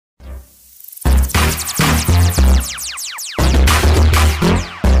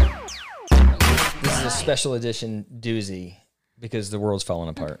special edition doozy because the world's falling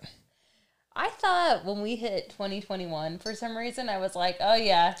apart. I thought when we hit 2021, for some reason, I was like, oh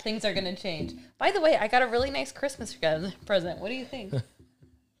yeah, things are going to change. By the way, I got a really nice Christmas present. What do you think?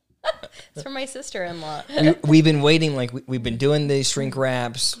 It's from my sister-in-law. We've been waiting, like we've been doing these shrink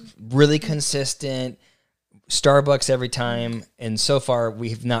wraps, really consistent, Starbucks every time, and so far we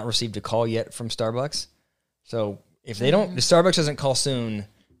have not received a call yet from Starbucks. So if they don't, if Starbucks doesn't call soon,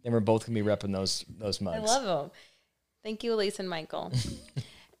 then we're both gonna be repping those mugs. I love them. Thank you, Elise and Michael.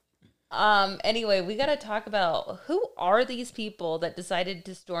 Anyway, we got to talk about who are these people that decided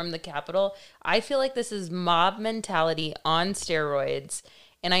to storm the Capitol. I feel like this is mob mentality on steroids.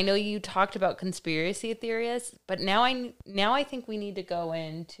 And I know you talked about conspiracy theorists, but now I think we need to go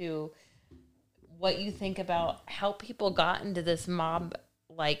into what you think about how people got into this mob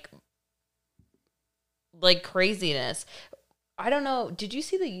like craziness. I don't know. Did you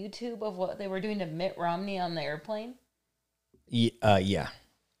see the YouTube of what they were doing to Mitt Romney on the airplane? Yeah.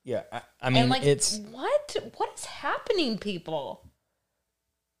 Yeah. I mean, and it's what is happening, people?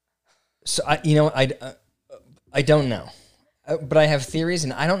 So I don't know. But I have theories,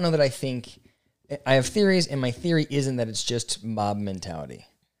 and I don't know that I have theories, and my theory isn't that it's just mob mentality.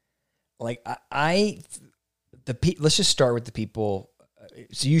 Like, let's just start with the people.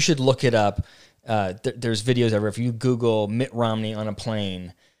 So you should look it up. There's videos everywhere. If you Google Mitt Romney on a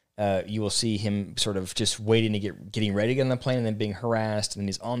plane, you will see him sort of just waiting to getting ready to get on the plane and then being harassed, and then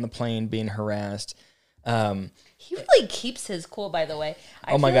he's on the plane being harassed. He really keeps his cool, by the way.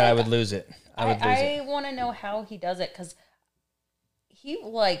 Oh my God, I would lose it. I want to know how he does it, because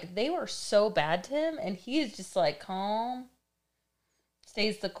they were so bad to him, and he is just like calm,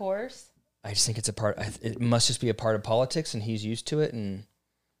 stays the course. I just think it's it must just be a part of politics, and he's used to it and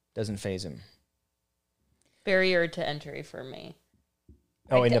doesn't faze him. Barrier to entry for me.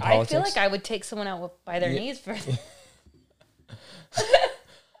 Oh, into politics? I feel like I would take someone out by their knees for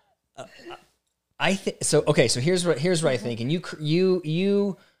I think so. Okay, so here's what I think, and you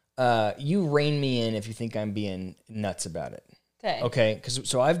rein me in if you think I'm being nuts about it. Okay,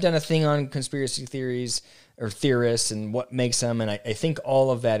 because I've done a thing on conspiracy theories or theorists and what makes them, and I think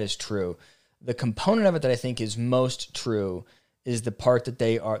all of that is true. The component of it that I think is most true is the part that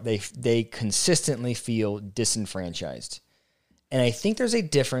they consistently feel disenfranchised. And I think there's a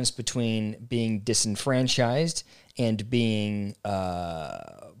difference between being disenfranchised and being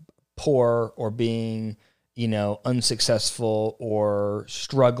poor or being, unsuccessful or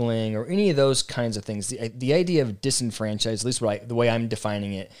struggling or any of those kinds of things. The idea of disenfranchised, at least the way I'm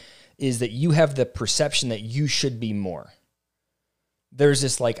defining it, is that you have the perception that you should be more. There's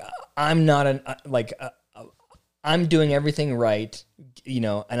this I'm doing everything right,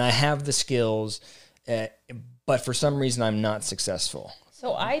 and I have the skills, but for some reason I'm not successful.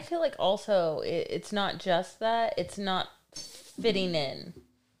 So I feel like also it's not just that, it's not fitting in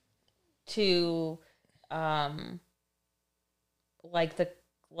to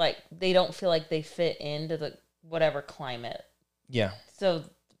they don't feel like they fit into the whatever climate. Yeah. So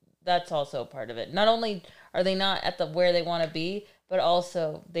that's also part of it. Not only are they not at where they want to be, but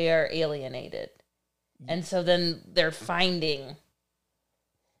also they are alienated. And so then they're finding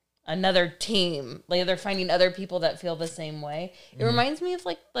another team. Like, they're finding other people that feel the same way. It reminds me of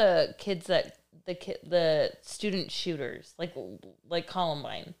the kids the student shooters, like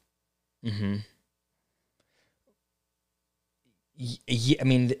Columbine. Mm-hmm. Yeah, I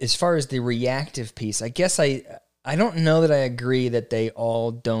mean, as far as the reactive piece, I guess I don't know that I agree that they all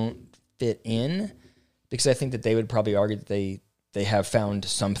don't fit in, because I think that they would probably argue that they have found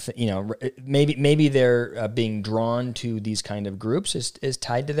something, maybe they're being drawn to these kind of groups is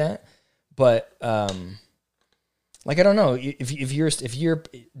tied to that. But I don't know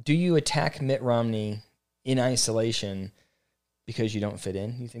do you attack Mitt Romney in isolation because you don't fit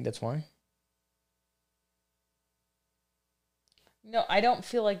in? You think that's why? No, I don't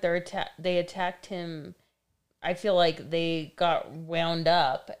feel like they attacked him. I feel like they got wound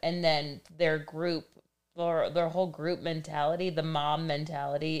up, and then their whole group mentality, the mob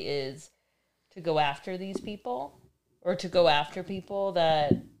mentality, is to go after these people, or to go after people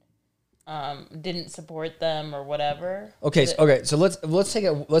that didn't support them or whatever. Okay, so let's take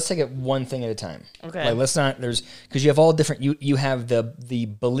it one thing at a time. Okay, let's not because you have all different. You have the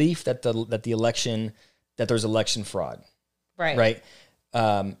belief that there's election fraud. Right.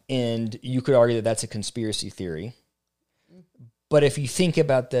 And you could argue that that's a conspiracy theory. But if you think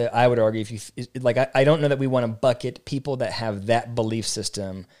about I would argue I don't know that we want to bucket people that have that belief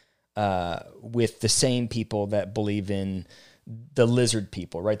system with the same people that believe in the lizard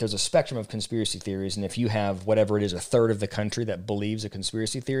people, right? There's a spectrum of conspiracy theories, and if you have whatever it is, a third of the country that believes a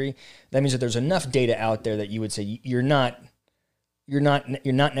conspiracy theory, that means that there's enough data out there that you would say you're not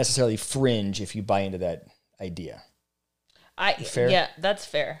necessarily fringe if you buy into that idea. Fair? Yeah, that's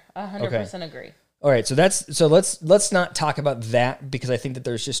fair. 100% agree. All right, so let's not talk about that, because I think that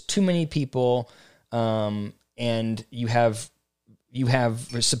there's just too many people, and you have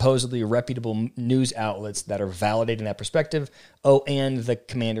supposedly reputable news outlets that are validating that perspective. Oh, and the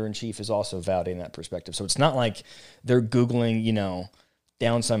commander-in-chief is also validating that perspective. So it's not like they're Googling,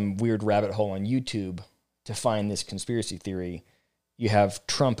 down some weird rabbit hole on YouTube to find this conspiracy theory. You have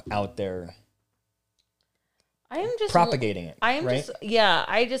Trump out there propagating it.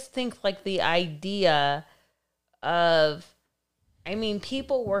 I just think like the idea of,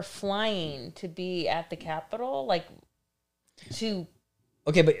 people were flying to be at the Capitol, like to.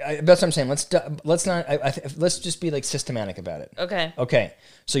 Okay, but that's what I'm saying. Let's just be like systematic about it. Okay.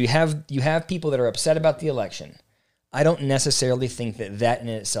 So you have people that are upset about the election. I don't necessarily think that in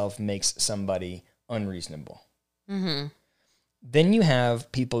itself makes somebody unreasonable. Mm-hmm. Then you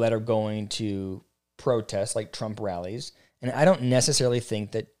have people that are going to protest, like Trump rallies, and I don't necessarily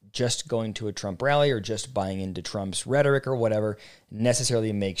think that just going to a Trump rally or just buying into Trump's rhetoric or whatever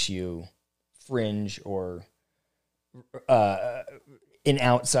necessarily makes you fringe or an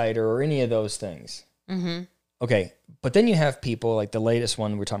outsider or any of those things. Mm-hmm. Okay, but then you have people like the latest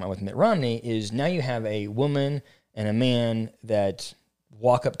one we're talking about with Mitt Romney is now you have a woman and a man that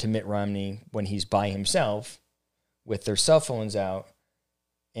walk up to Mitt Romney when he's by himself with their cell phones out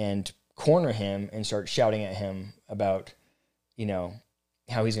and corner him and start shouting at him about,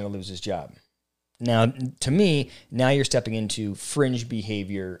 how he's going to lose his job. Now, to me, now you're stepping into fringe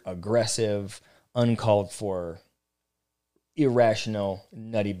behavior, aggressive, uncalled for, irrational,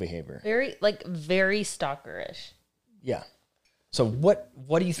 nutty behavior. Very stalkerish. Yeah. So what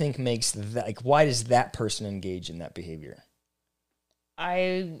do you think makes that, like, why does that person engage in that behavior?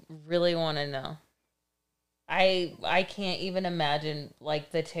 I really want to know. I can't even imagine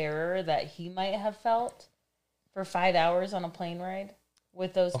like the terror that he might have felt for 5 hours on a plane ride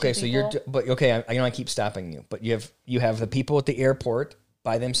with those two people. I keep stopping you, but you have the people at the airport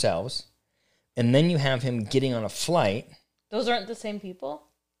by themselves, and then you have him getting on a flight. Those aren't the same people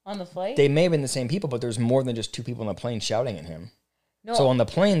on the flight? They may have been the same people, but there's more than just two people on the plane shouting at him. No. So on the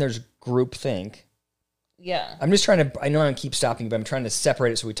plane, there's groupthink. Yeah. I'm just trying to, I know I keep stopping you, but I'm trying to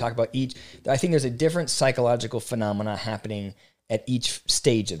separate it so we talk about each. I think there's a different psychological phenomena happening at each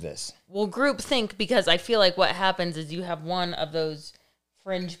stage of this. Well, groupthink, because I feel like what happens is you have one of those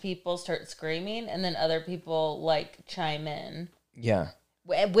fringe people start screaming and then other people like chime in. Yeah.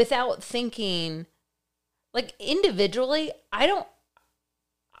 Without thinking, like individually,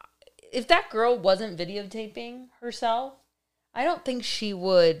 if that girl wasn't videotaping herself, I don't think she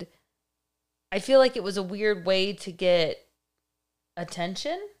would. I feel like it was a weird way to get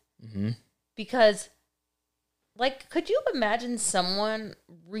attention. Mm-hmm. Because, like, could you imagine someone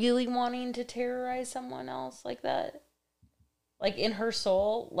really wanting to terrorize someone else like that? Like, in her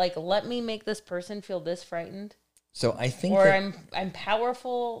soul, like, let me make this person feel this frightened. So I think I'm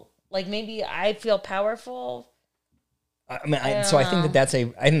powerful. Like, maybe I feel powerful. I think that's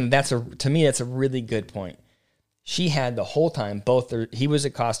to me, that's a really good point. She had the whole time, he was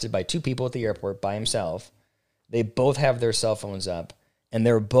accosted by two people at the airport by himself. They both have their cell phones up, and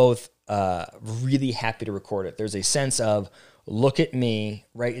they're both really happy to record it. There's a sense of, look at me,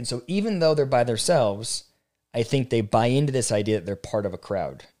 right? And so even though they're by themselves, I think they buy into this idea that they're part of a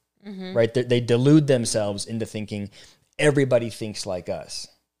crowd, mm-hmm. right? They delude themselves into thinking everybody thinks like us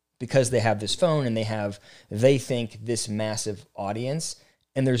because they have this phone and they think this massive audience,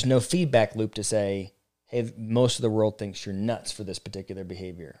 and there's no feedback loop to say, hey, most of the world thinks you're nuts for this particular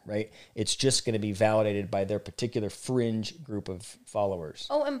behavior, right? It's just going to be validated by their particular fringe group of followers.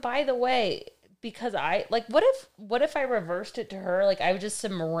 Oh, and by the way, because what if I reversed it to her? Like, I was just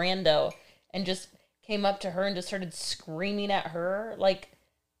some rando and just came up to her and just started screaming at her. Like,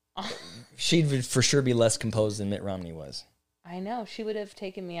 she'd for sure be less composed than Mitt Romney was. I know. She would have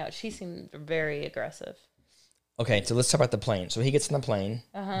taken me out. She seemed very aggressive. Okay, so let's talk about the plane. So he gets on the plane.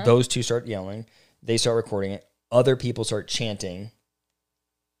 Uh-huh. Those two start yelling. They start recording it. Other people start chanting,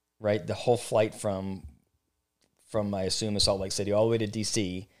 right? The whole flight from I assume, Salt Lake City all the way to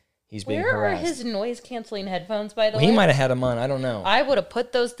D.C., he's being harassed. Where are his noise-canceling headphones, by the way? He might have had them on. I don't know. I would have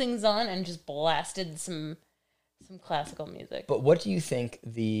put those things on and just blasted some classical music. But what do you think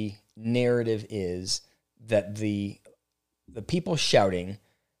the narrative is that the people shouting,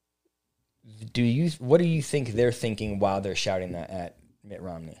 what do you think they're thinking while they're shouting that at Mitt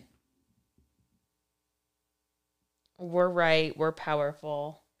Romney? We're right. We're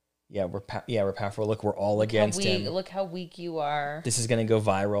powerful. Yeah, we're powerful. Look, we're all against him. Look how weak you are. This is going to go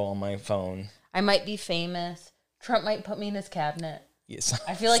viral on my phone. I might be famous. Trump might put me in his cabinet. Yes.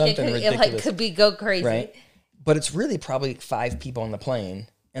 I feel like it could go crazy. Right? But it's really probably 5 people on the plane,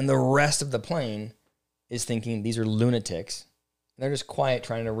 and the rest of the plane is thinking these are lunatics. They're just quiet,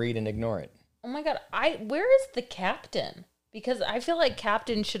 trying to read and ignore it. Oh my God. Where is the captain? Because I feel like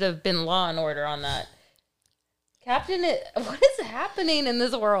captain should have been Law and Order on that. Captain, what is happening in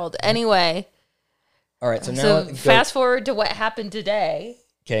this world? Anyway. All right, so now fast forward to what happened today.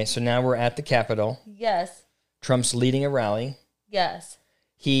 Okay, so now we're at the Capitol. Yes. Trump's leading a rally. Yes.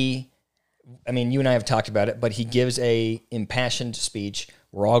 You and I have talked about it, but he gives a impassioned speech.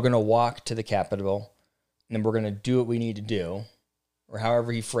 We're all going to walk to the Capitol, and then we're going to do what we need to do, or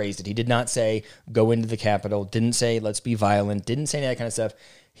however he phrased it. He did not say, go into the Capitol, didn't say, let's be violent, didn't say that kind of stuff.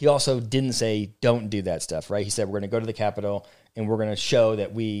 He also didn't say, don't do that stuff, right? He said, we're going to go to the Capitol, and we're going to show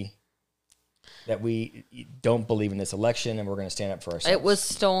that we don't believe in this election, and we're going to stand up for ourselves. It was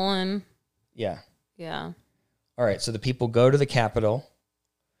stolen. Yeah. Yeah. All right, so the people go to the Capitol,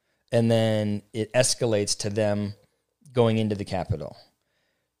 and then it escalates to them going into the Capitol.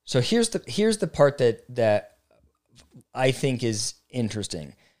 So here's the part that I think is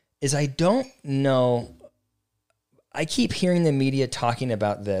interesting, is I don't know. I keep hearing the media talking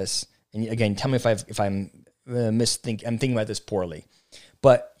about this, and again, tell me if I'm I'm thinking about this poorly.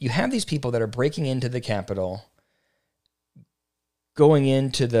 But you have these people that are breaking into the Capitol, going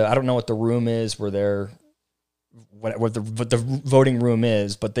into I don't know what the room is where they're. What the voting room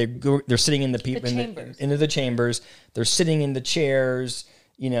is, but they're sitting in the people into the chambers. They're sitting in the chairs.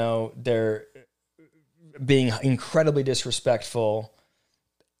 They're being incredibly disrespectful,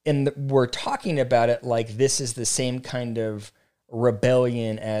 and we're talking about it like this is the same kind of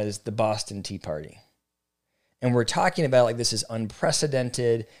rebellion as the Boston Tea Party, and we're talking about like this is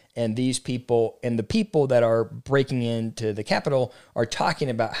unprecedented. And these people and the people that are breaking into the Capitol are talking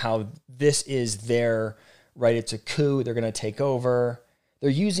about how this is their. Right, it's a coup. They're going to take over. They're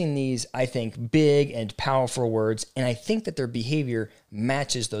using these, I think, big and powerful words, and I think that their behavior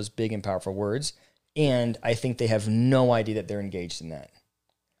matches those big and powerful words, and I think they have no idea that they're engaged in that.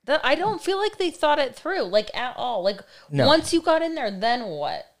 I don't feel like they thought it through, like, at all. Like, no. Once you got in there, then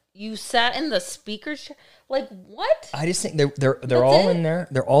what? You sat in the speaker's chair? Like, what? I just think they're all in there.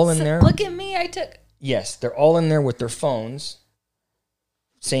 They're all in there. Look at me. Yes, they're all in there with their phones,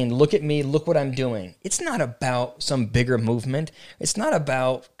 saying, look at me, look what I'm doing. It's not about some bigger movement. It's not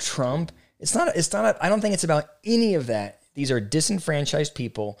about Trump. I don't think it's about any of that. These are disenfranchised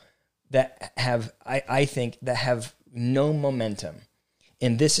people that have, I think, that have no momentum.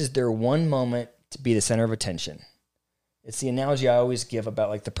 And this is their one moment to be the center of attention. It's the analogy I always give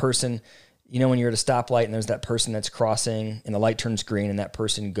about like the person, when you're at a stoplight and there's that person that's crossing and the light turns green and that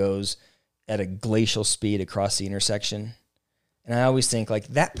person goes at a glacial speed across the intersection. And I always think like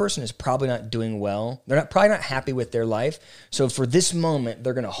that person is probably not doing well. They're probably not happy with their life. So for this moment,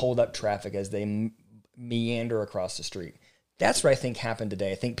 they're going to hold up traffic as they meander across the street. That's what I think happened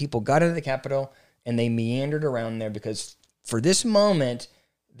today. I think people got into the Capitol and they meandered around there because for this moment,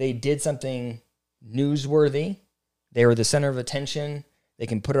 they did something newsworthy. They were the center of attention. They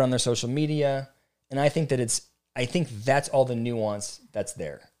can put it on their social media. And I think that's all the nuance that's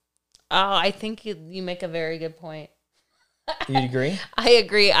there. Oh, I think you make a very good point. You'd agree? I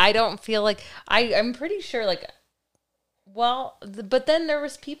agree. I don't feel like I'm pretty sure but then there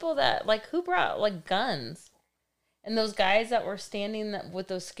was people that who brought like guns, and those guys that were standing with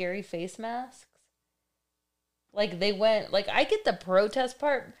those scary face masks. Like they went I get the protest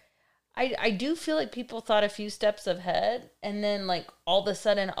part. I do feel like people thought a few steps ahead, and then all of a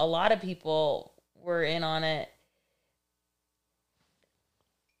sudden a lot of people were in on it.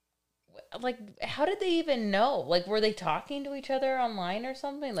 How did they even know? Were they talking to each other online or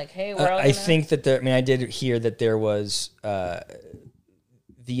something? Hey, we're all I think that I did hear that there was the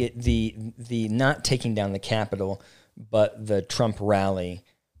not taking down the Capitol, but the Trump rally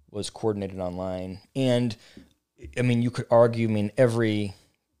was coordinated online. And you could argue, every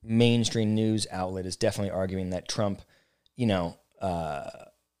mainstream news outlet is definitely arguing that Trump,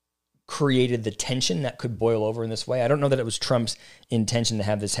 created the tension that could boil over in this way. I don't know that it was Trump's intention to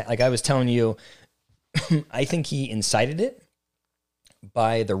have this. Like I was telling you, I think he incited it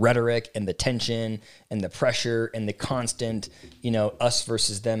by the rhetoric and the tension and the pressure and the constant, us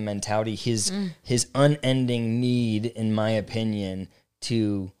versus them mentality. His unending need, in my opinion,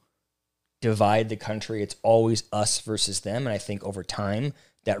 to divide the country. It's always us versus them. And I think over time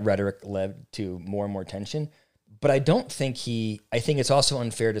that rhetoric led to more and more tension. But I think it's also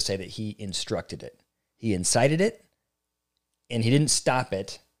unfair to say that he instructed it. He incited it, and he didn't stop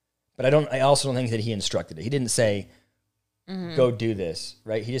it. But I also don't think that he instructed it. He didn't say, go do this,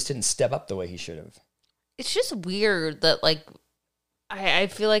 right? He just didn't step up the way he should have. It's just weird that, like, I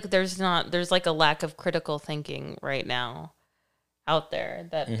feel like there's like a lack of critical thinking right now out there,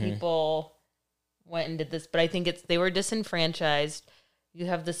 that people went and did this. But I think they were disenfranchised. You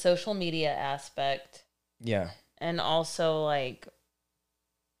have the social media aspect. Yeah. And also, like,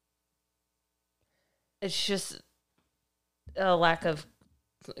 it's just a lack of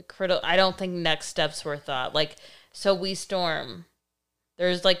critical. I don't think next steps were thought. Like, so we storm.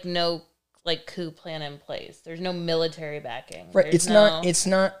 There's like no like coup plan in place. There's no military backing. Right. It's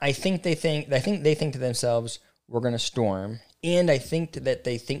not. I think they think to themselves, we're going to storm, and I think that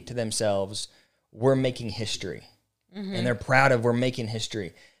they think to themselves, we're making history, and they're proud of we're making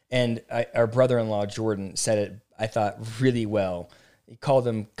history. And our brother-in-law Jordan said it, I thought, really well. He called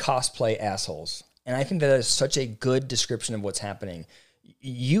them cosplay assholes, and I think that is such a good description of what's happening.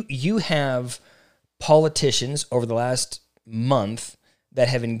 You have politicians over the last month that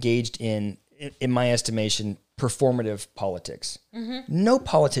have engaged in my estimation, performative politics. No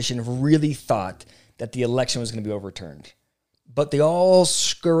politician really thought that the election was going to be overturned, but they all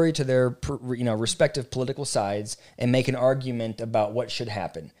scurry to their respective political sides and make an argument about what should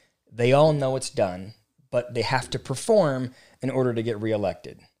happen. They all know it's done, but they have to perform in order to get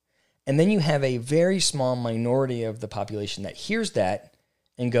reelected. And then you have a very small minority of the population that hears that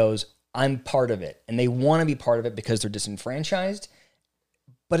and goes, I'm part of it. And they want to be part of it because they're disenfranchised.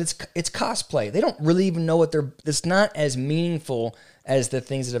 But it's cosplay. They don't really even know what it's not as meaningful as the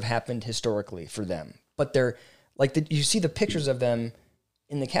things that have happened historically for them. But they're like, you see the pictures of them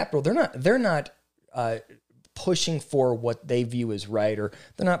in the Capitol. They're not pushing for what they view as right, or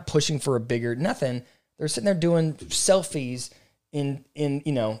they're not pushing for a bigger nothing. They're sitting there doing selfies in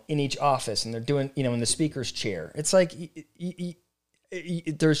each office, and they're doing, in the speaker's chair. It's like,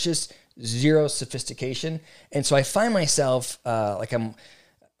 there's just zero sophistication. And so I find myself,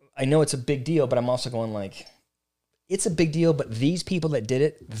 I know it's a big deal, but I'm also going like, it's a big deal, but these people that did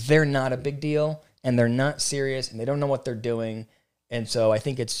it, they're not a big deal, and they're not serious, and they don't know what they're doing. And so I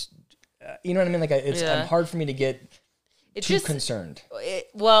think it's, you know what I mean? Like it's hard for me to get concerned.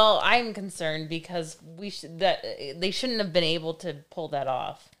 Well, I'm concerned because they shouldn't have been able to pull that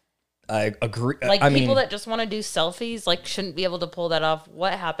off. I agree. Like, people that just want to do selfies, like, shouldn't be able to pull that off.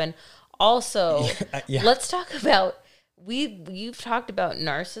 What happened? Also, let's talk about, you've talked about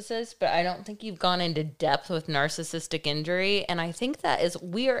narcissists, but I don't think you've gone into depth with narcissistic injury. And I think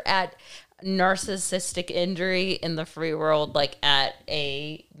we are at narcissistic injury in the free world, like, at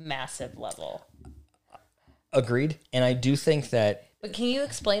a massive level. Agreed. And I do think that... But can you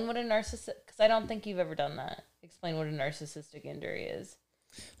explain what a narcissist... Because I don't think you've ever done that. Explain what a narcissistic injury is.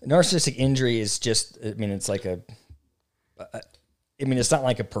 Narcissistic injury is just, it's like it's not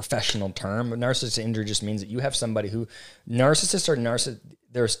like a professional term. But narcissistic injury just means that you have somebody who, there's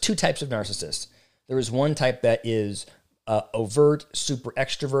two types of narcissists. There is one type that is overt, super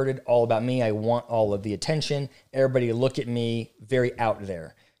extroverted, all about me. I want all of the attention. Everybody look at me, very out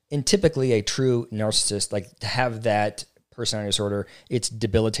there. And typically a true narcissist, like, to have that personality disorder, it's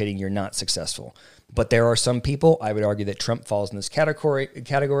debilitating. You're not successful. But there are some people, I would argue that Trump falls in this category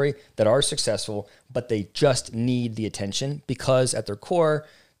that are successful, but they just need the attention because at their core,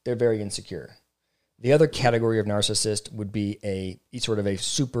 they're very insecure. The other category of narcissist would be a sort of a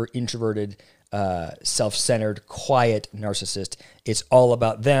super introverted, self-centered, quiet narcissist. It's all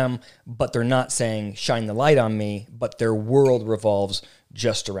about them, but they're not saying, shine the light on me, but their world revolves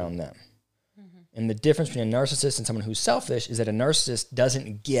just around them. And the difference between a narcissist and someone who's selfish is that a narcissist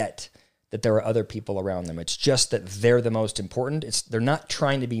doesn't get that there are other people around them. It's just that they're the most important. They're not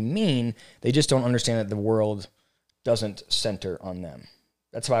trying to be mean. They just don't understand that the world doesn't center on them.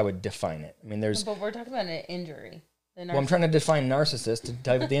 That's how I would define it. But we're talking about an injury. Well, I'm trying to define narcissist to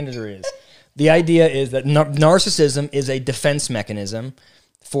tell you what the injury is. The idea is that narcissism is a defense mechanism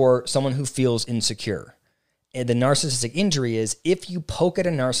for someone who feels insecure. And the narcissistic injury is, if you poke at a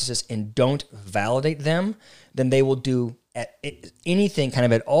narcissist and don't validate them, then they will do anything kind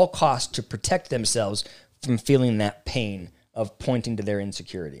of at all costs to protect themselves from feeling that pain of pointing to their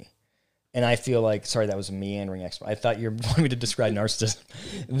insecurity. And I feel like, sorry, that was a meandering explanation. I thought you wanted me to describe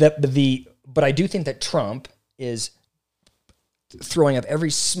narcissism. But I do think that Trump is throwing up every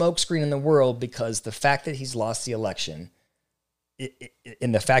smokescreen in the world because the fact that he's lost the election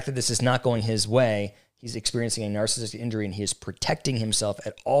and the fact that this is not going his way, he's experiencing a narcissistic injury, and he is protecting himself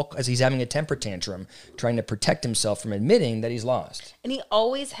at all, as he's having a temper tantrum, trying to protect himself from admitting that he's lost. And he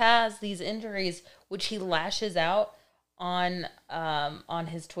always has these injuries, which he lashes out on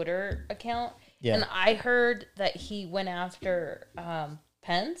his Twitter account. Yeah. And I heard that he went after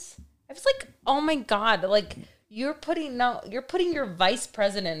Pence. I was like, oh my God, like you're putting your vice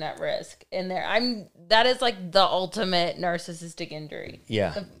president at risk in there. That is like the ultimate narcissistic injury.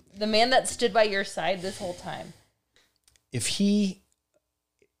 Yeah. The man that stood by your side this whole time.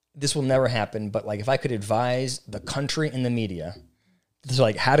 This will never happen, but like if I could advise the country and the media, it's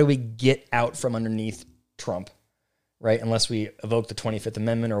like, how do we get out from underneath Trump, right? Unless we evoke the 25th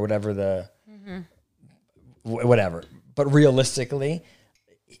Amendment or whatever whatever. But realistically,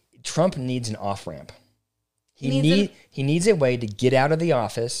 Trump needs an off-ramp. He needs a way to get out of the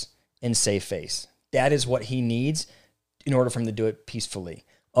office and save face. That is what he needs in order for him to do it peacefully.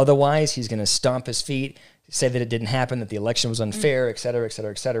 Otherwise, he's going to stomp his feet, say that it didn't happen, that the election was unfair, et cetera, et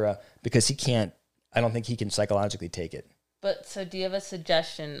cetera, et cetera, because I don't think he can psychologically take it. But so do you have a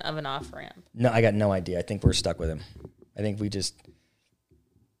suggestion of an off-ramp? No, I got no idea. I think we're stuck with him. I think we just...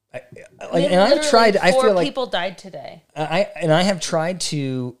 I've tried... I feel like people died today. I have tried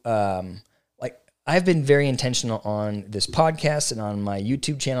to... I've been very intentional on this podcast and on my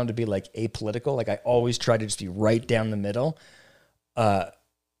YouTube channel to be like apolitical. Like I always try to just be right down the middle. But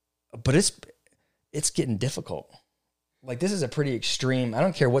it's getting difficult. Like this is a pretty extreme... I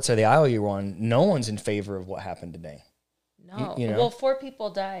don't care what side of the aisle you're on. No one's in favor of what happened today. No. You know? Well, 4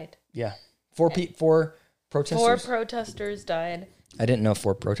 people died. Yeah. 4 protesters. 4 protesters died. I didn't know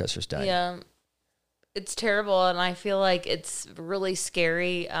 4 protesters died. Yeah. It's terrible, and I feel like it's really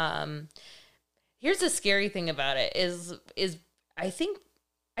scary. Here's the scary thing about it is I think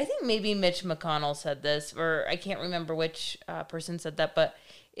maybe Mitch McConnell said this, or I can't remember which person said that, but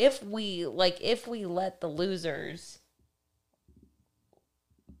if we let the losers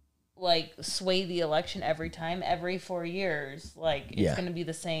like sway the election every 4 years, like it's going to be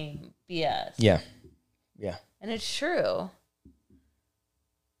the same BS. Yeah. And it's true.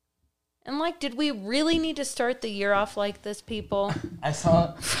 And like, did we really need to start the year off like this, people? I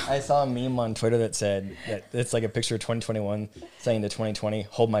saw a meme on Twitter that said that it's like a picture of 2021 saying to 2020,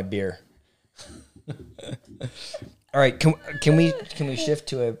 "Hold my beer." All right, can we shift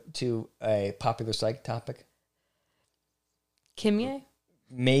to a popular psych topic? Kanye?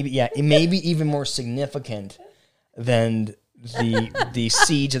 Maybe, yeah, it may be even more significant than the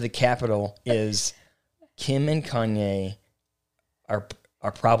siege of the Capitol is. Kim and Kanye are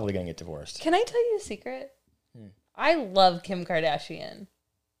probably going to get divorced. Can I tell you a secret? I love Kim Kardashian.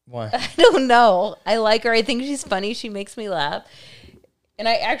 Why? I don't know. I like her. I think she's funny. She makes me laugh. And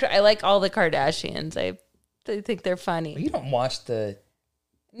I like all the Kardashians. I think they're funny. But you don't watch the...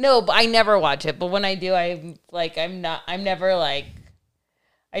 No, but I never watch it. But when I do, I'm never like...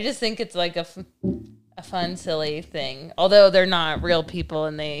 I just think it's like a fun, silly thing. Although they're not real people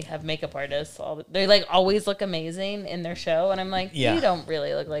and they have makeup artists. They like always look amazing in their show. And I'm like, You don't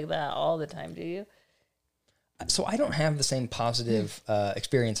really look like that all the time, do you? So I don't have the same positive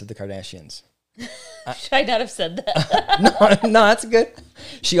experience of the Kardashians. Should I not have said that? No, that's good.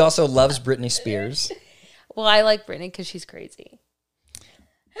 She also loves Britney Spears. Well, I like Britney because she's crazy.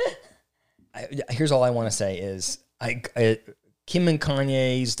 Here's all I want to say is Kim and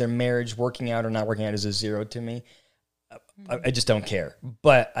Kanye's, their marriage working out or not working out is a 0 to me. I just don't care.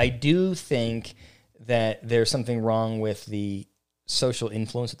 But I do think that there's something wrong with the social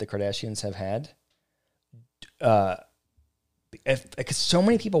influence that the Kardashians have had. Because so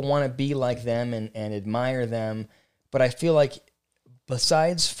many people want to be like them and admire them, but I feel like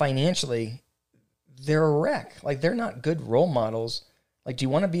besides financially, they're a wreck. Like they're not good role models. Like, do you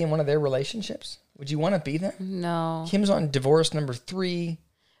want to be in one of their relationships? Would you want to be them? No. Kim's on divorce number 3.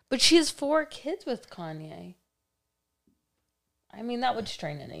 But she has 4 kids with Kanye. I mean, that would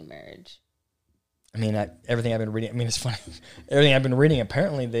strain any marriage. I mean, everything I've been reading, I mean, it's funny. Everything I've been reading,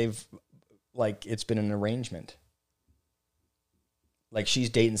 apparently it's been an arrangement. Like,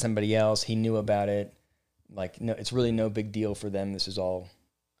 she's dating somebody else. He knew about it. Like, no, it's really no big deal for them. This is all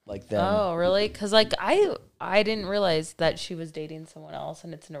like them. Oh, really? Because, like, I didn't realize that she was dating someone else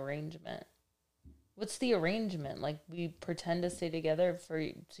and it's an arrangement. What's the arrangement? Like, we pretend to stay together so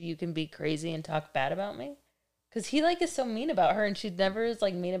you can be crazy and talk bad about me? Because he, like, is so mean about her and she never is,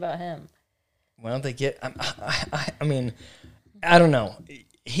 like, mean about him. Well, they get... I mean, I don't know.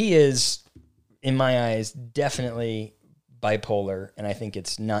 He is, in my eyes, definitely bipolar, and I think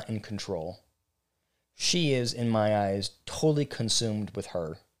it's not in control. She is, in my eyes, totally consumed with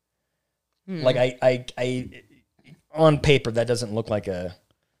her. Like, I on paper, that doesn't look like a,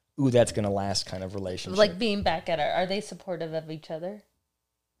 ooh, that's going to last kind of relationship. Like, being back at her, are they supportive of each other?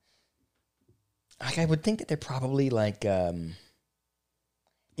 Like, I would think that they're probably, like,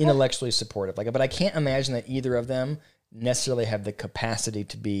 intellectually supportive. Like, but I can't imagine that either of them necessarily have the capacity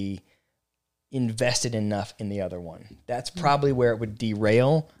to be invested enough in the other one. That's probably where it would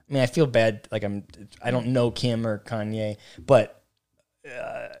derail. I mean, I feel bad. Like I don't know Kim or Kanye, but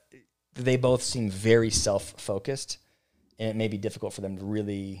they both seem very self-focused, and it may be difficult for them to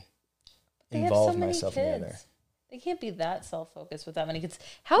really involve myself in the other. They can't be that self-focused with that many kids.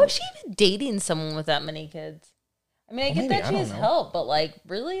 How is she even dating someone with that many kids? I mean, I get that she has help, but like,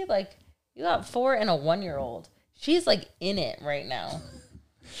 really? Like, you got 4 and a 1-year-old. She's like in it right now.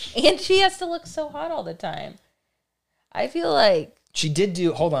 And she has to look so hot all the time. I feel like she did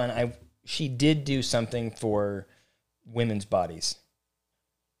do something for women's bodies.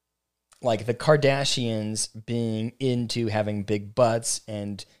 Like the Kardashians being into having big butts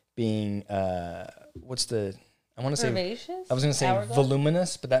and being I was going to say Hourglass?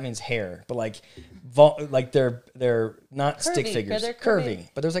 voluminous, but that means hair. But like they're not curvy, stick figures, they're curvy.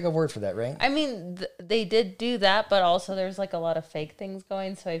 But there's like a word for that, right? I mean, they did do that, but also there's like a lot of fake things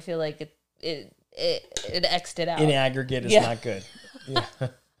going. So I feel like it X'd it out. In aggregate, it's not good. Yeah.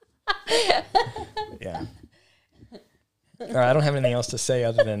 Yeah. All right, I don't have anything else to say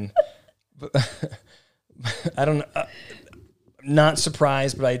other than I don't know. Not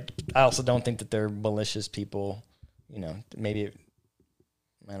surprised, but I also don't think that they're malicious people. You know, maybe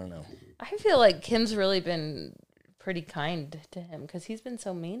I don't know. I feel like Kim's really been pretty kind to him because he's been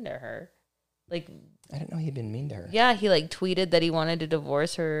so mean to her. Like, I didn't know he'd been mean to her. Yeah, he like tweeted that he wanted to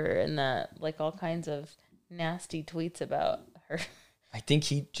divorce her and that like all kinds of nasty tweets about her. I think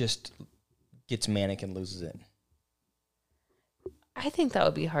he just gets manic and loses it. I think that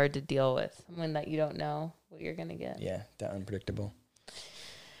would be hard to deal with, someone that you don't know what you're going to get. Yeah, that unpredictable.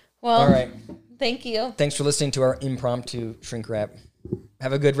 Well, all right. Thank you. Thanks for listening to our impromptu shrink wrap.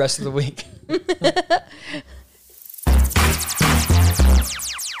 Have a good rest of the week.